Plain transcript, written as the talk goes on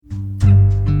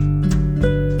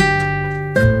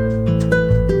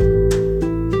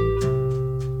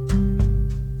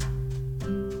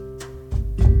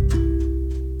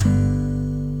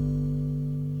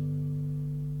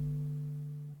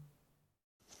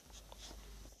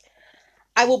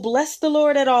I will bless the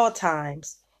Lord at all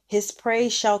times. His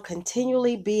praise shall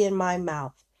continually be in my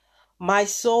mouth. My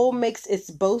soul makes its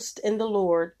boast in the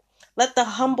Lord. Let the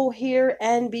humble hear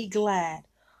and be glad.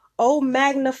 Oh,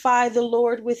 magnify the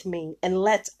Lord with me, and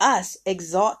let us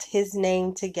exalt his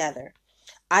name together.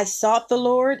 I sought the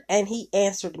Lord, and he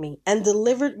answered me, and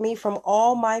delivered me from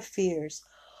all my fears.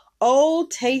 Oh,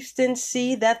 taste and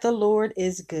see that the Lord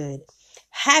is good.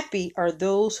 Happy are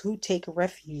those who take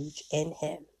refuge in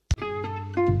him.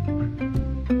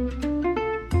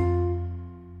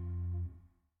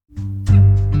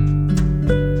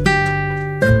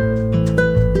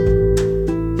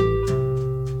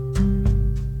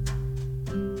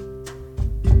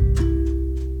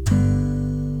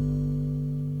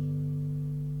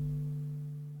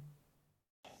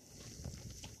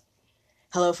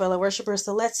 Hello, fellow worshipers.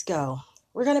 So let's go.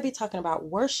 We're going to be talking about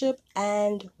worship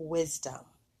and wisdom.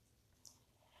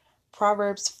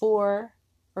 Proverbs 4,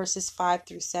 verses 5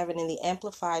 through 7 in the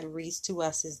Amplified reads to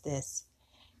us is this: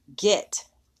 Get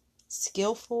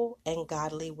skillful and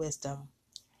godly wisdom.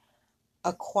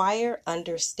 Acquire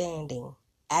understanding,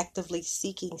 actively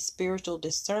seeking spiritual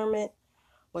discernment,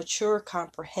 mature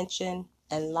comprehension,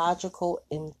 and logical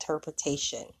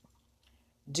interpretation.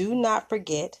 Do not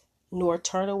forget, nor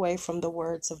turn away from the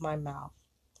words of my mouth.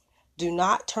 Do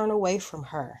not turn away from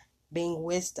her, being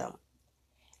wisdom,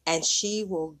 and she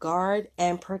will guard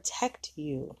and protect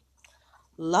you.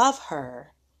 Love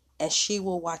her, and she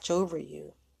will watch over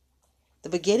you. The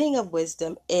beginning of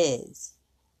wisdom is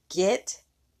get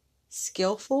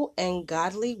skillful and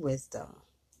godly wisdom,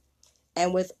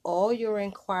 and with all your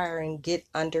inquiring, get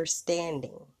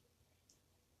understanding.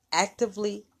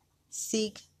 Actively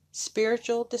seek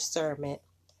spiritual discernment,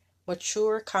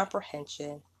 mature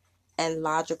comprehension, and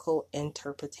logical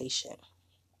interpretation.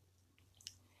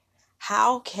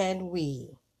 How can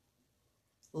we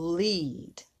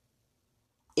lead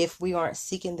if we aren't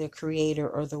seeking the Creator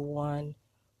or the one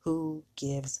who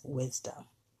gives wisdom?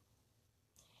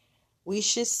 We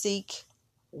should seek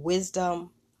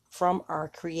wisdom from our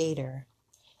Creator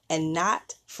and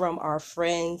not from our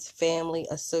friends, family,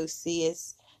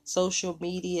 associates, social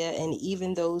media, and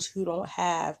even those who don't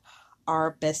have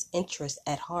our best interests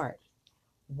at heart.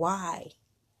 Why?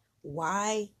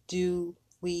 Why do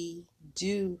we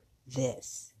do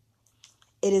this?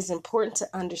 It is important to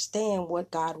understand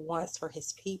what God wants for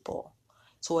his people.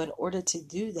 So in order to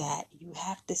do that, you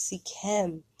have to seek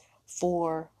him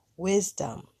for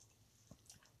wisdom.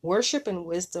 Worship and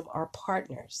wisdom are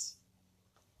partners.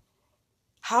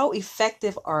 How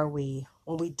effective are we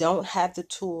when we don't have the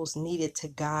tools needed to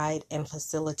guide and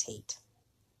facilitate?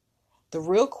 The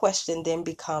real question then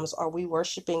becomes, are we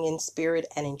worshiping in spirit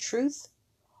and in truth?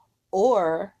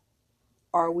 Or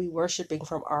are we worshiping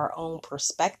from our own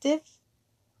perspective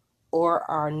or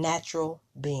our natural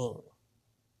being?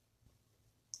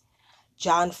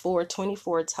 John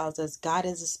 4:24 tells us God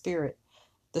is a spirit,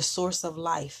 the source of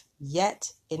life,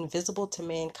 yet invisible to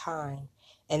mankind,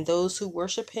 and those who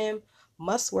worship him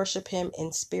must worship him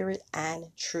in spirit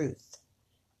and truth.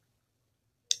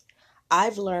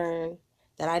 I've learned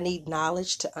that I need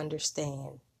knowledge to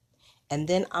understand, and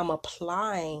then I'm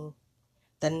applying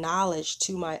the knowledge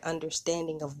to my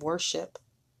understanding of worship.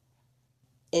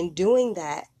 In doing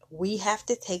that, we have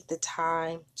to take the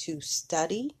time to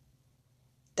study,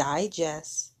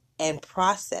 digest, and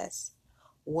process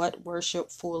what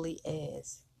worship fully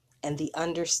is and the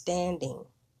understanding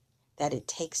that it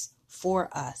takes for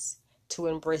us to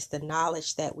embrace the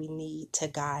knowledge that we need to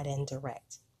guide and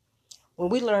direct. When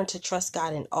we learn to trust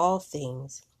God in all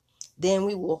things, then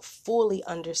we will fully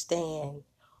understand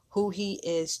who he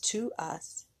is to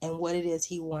us and what it is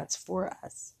he wants for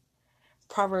us.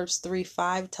 Proverbs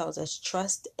 3:5 tells us,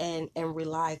 trust and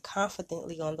rely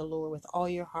confidently on the Lord with all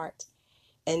your heart,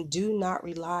 and do not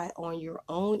rely on your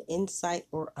own insight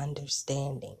or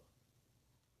understanding.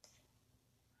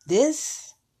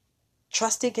 This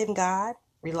trusting in God,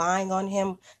 relying on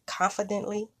him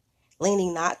confidently,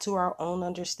 leaning not to our own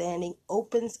understanding,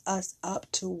 opens us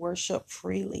up to worship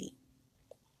freely.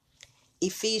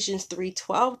 Ephesians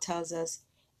 3:12 tells us,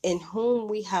 in whom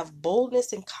we have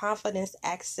boldness and confidence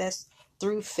access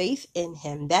through faith in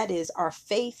him. That is, our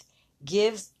faith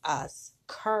gives us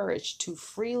courage to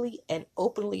freely and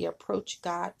openly approach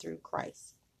God through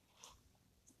Christ.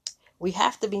 We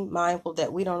have to be mindful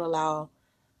that we don't allow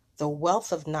the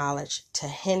wealth of knowledge to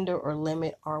hinder or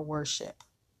limit our worship.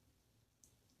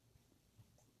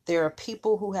 There are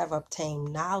people who have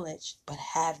obtained knowledge but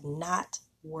have not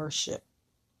worship.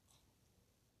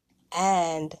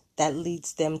 And that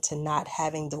leads them to not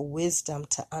having the wisdom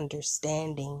to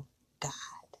understanding God.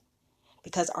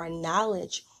 Because our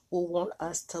knowledge will want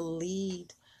us to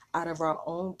lead out of our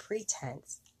own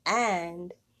pretense,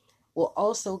 and will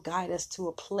also guide us to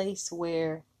a place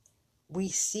where we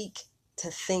seek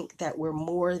to think that we're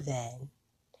more than,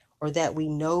 or that we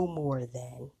know more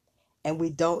than, and we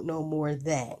don't know more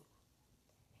than.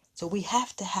 So we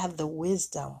have to have the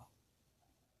wisdom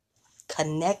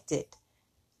connected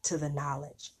to the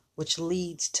knowledge, which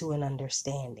leads to an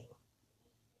understanding.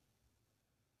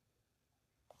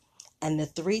 And the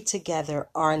three together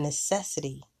are a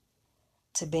necessity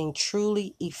to being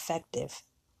truly effective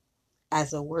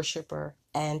as a worshiper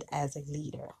and as a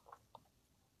leader.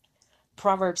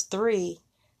 Proverbs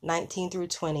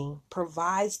 3:19-20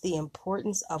 provides the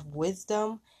importance of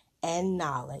wisdom and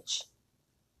knowledge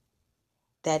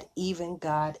that even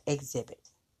God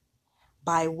exhibits.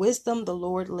 By wisdom the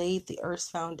Lord laid the earth's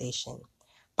foundation.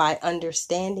 By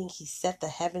understanding he set the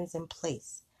heavens in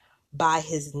place. By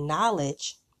his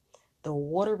knowledge the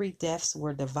watery depths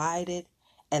were divided,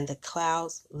 and the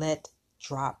clouds let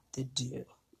drop the dew.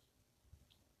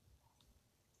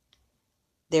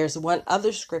 There's one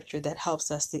other scripture that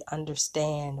helps us to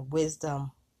understand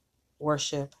wisdom,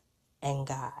 worship, and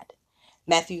God.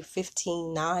 Matthew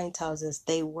 15:9 tells us,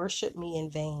 they worship me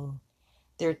in vain.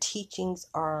 Their teachings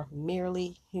are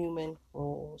merely human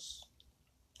rules.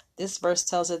 This verse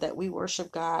tells us that we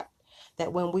worship God,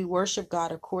 that when we worship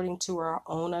God according to our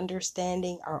own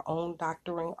understanding, our own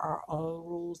doctrine, our own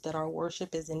rules, that our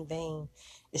worship is in vain.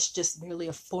 It's just merely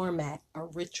a format, a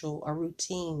ritual, a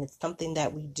routine. It's something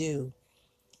that we do.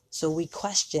 So we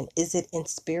question, is it in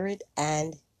spirit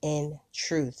and in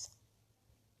truth?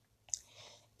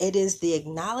 It is the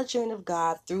acknowledgement of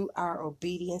God through our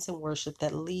obedience and worship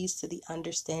that leads to the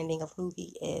understanding of who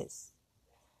he is.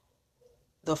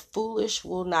 The foolish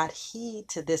will not heed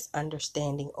to this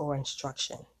understanding or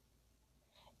instruction.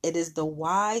 It is the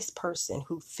wise person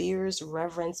who fears,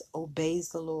 reverence, obeys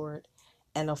the Lord,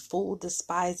 and a fool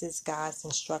despises God's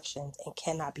instructions and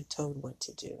cannot be told what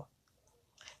to do.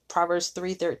 Proverbs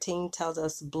 3:13 tells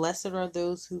us, blessed are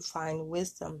those who find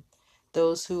wisdom,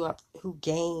 those who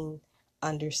gain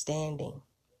understanding.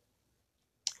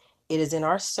 It is in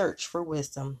our search for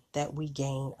wisdom that we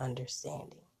gain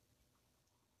understanding.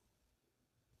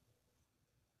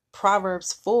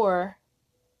 Proverbs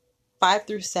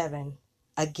 4:5-7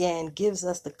 again gives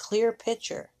us the clear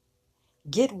picture.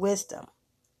 Get wisdom.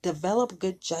 Develop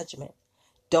good judgment.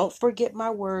 Don't forget my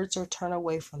words or turn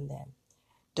away from them.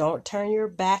 Don't turn your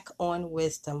back on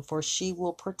wisdom, for she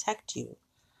will protect you.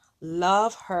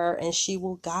 Love her and she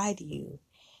will guide you.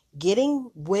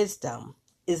 Getting wisdom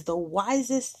is the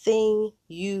wisest thing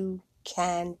you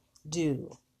can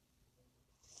do.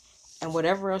 And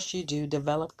whatever else you do,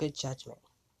 develop good judgment.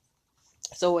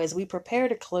 So as we prepare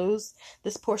to close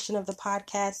this portion of the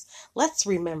podcast, let's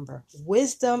remember,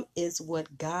 wisdom is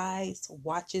what guides,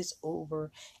 watches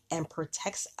over, and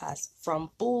protects us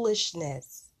from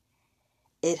foolishness.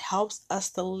 It helps us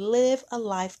to live a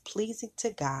life pleasing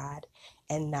to God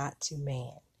and not to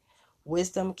man.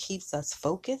 Wisdom keeps us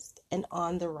focused and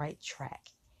on the right track.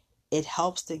 It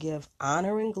helps to give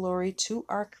honor and glory to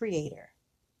our Creator.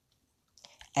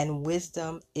 And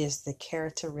wisdom is the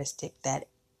characteristic that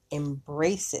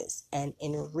embraces and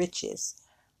enriches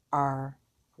our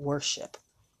worship,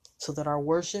 so that our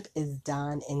worship is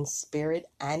done in spirit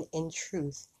and in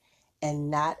truth, and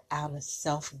not out of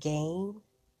self-gain,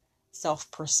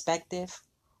 self-perspective,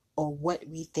 or what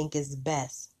we think is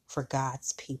best for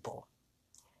God's people.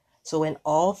 So in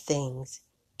all things,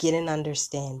 get an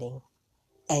understanding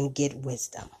and get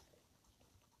wisdom.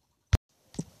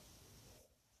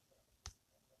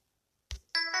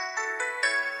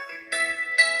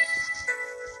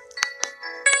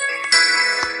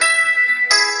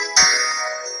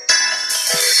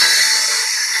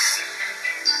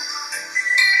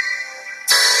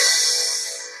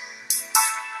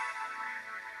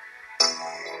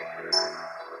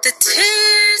 The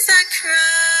tears I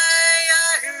cry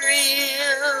are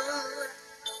real.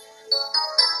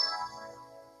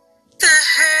 The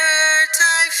hurt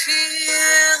I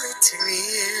feel, it's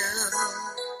real.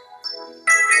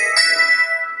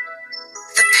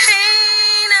 The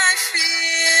pain I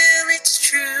feel, it's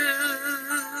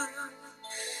true.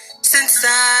 Since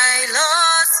I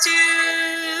lost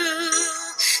you,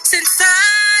 since I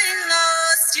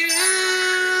lost you.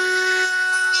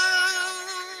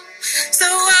 So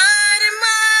what am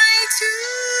I to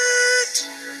do?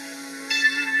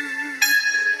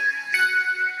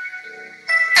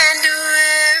 And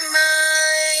where am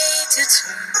I to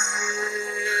turn?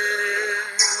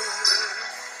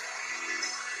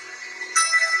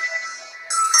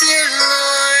 Dear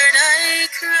Lord, I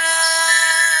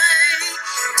cry.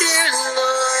 Dear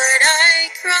Lord, I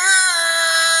cry.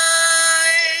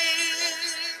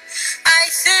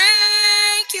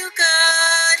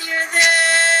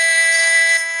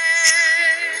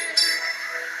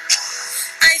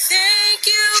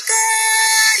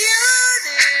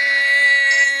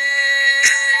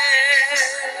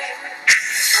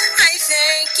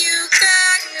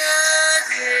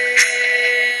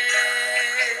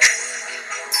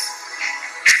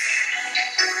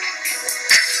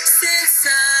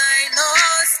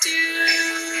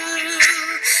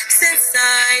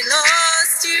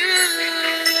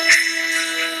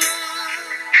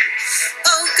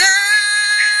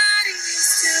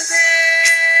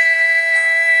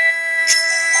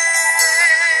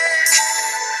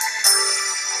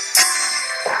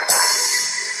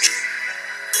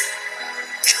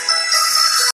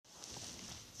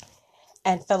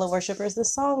 fellow worshipers, the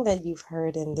song that you've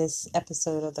heard in this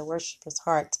episode of the Worshiper's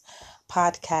Heart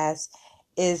podcast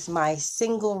is my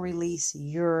single release,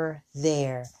 You're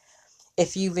There.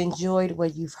 If you've enjoyed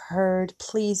what you've heard,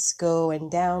 please go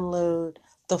and download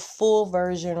the full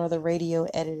version or the radio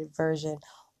edited version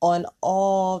on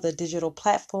all the digital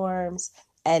platforms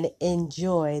and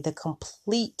enjoy the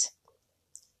complete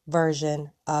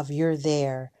version of You're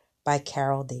There by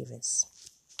Carol Davis.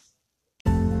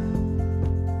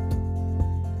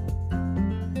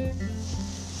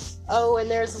 Oh,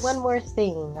 and there's one more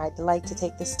thing. I'd like to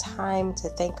take this time to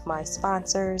thank my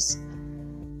sponsors,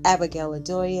 Abigail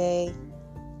Adoye,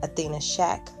 Athena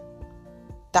Shack,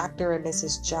 Dr. and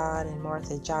Mrs. John and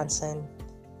Martha Johnson,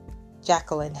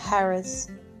 Jacqueline Harris,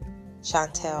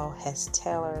 Chantel Hess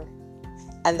Taylor,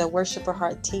 and the Worshiper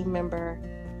Heart team member,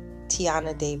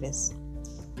 Tiana Davis.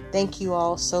 Thank you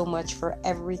all so much for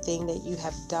everything that you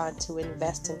have done to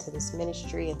invest into this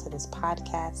ministry, into this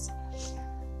podcast.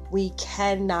 We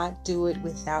cannot do it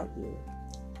without you.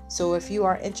 So if you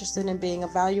are interested in being a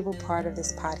valuable part of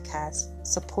this podcast,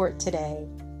 support today.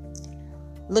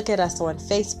 Look at us on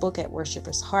Facebook at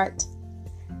Worshiper's Heart.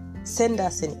 Send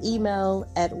us an email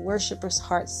at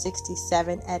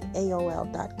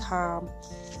worshipersheart67@aol.com,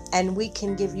 and we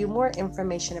can give you more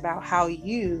information about how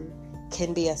you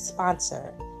can be a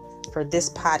sponsor for this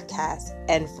podcast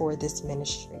and for this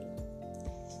ministry.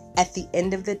 At the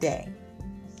end of the day,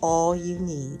 all you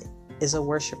need is a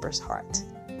worshiper's heart.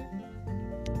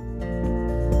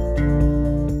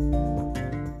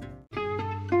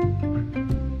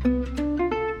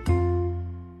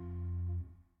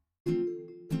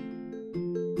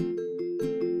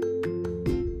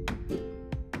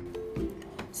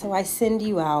 So I send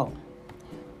you out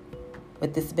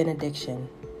with this benediction.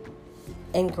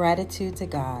 In gratitude to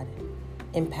God,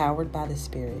 empowered by the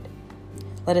Spirit,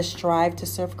 let us strive to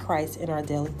serve Christ in our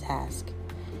daily task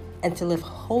and to live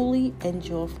holy and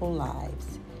joyful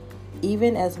lives,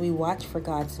 even as we watch for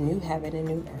God's new heaven and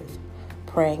new earth,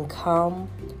 praying, "Come,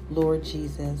 Lord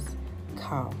Jesus,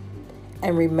 come."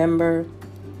 And remember,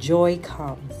 joy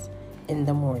comes in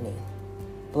the morning.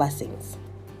 Blessings.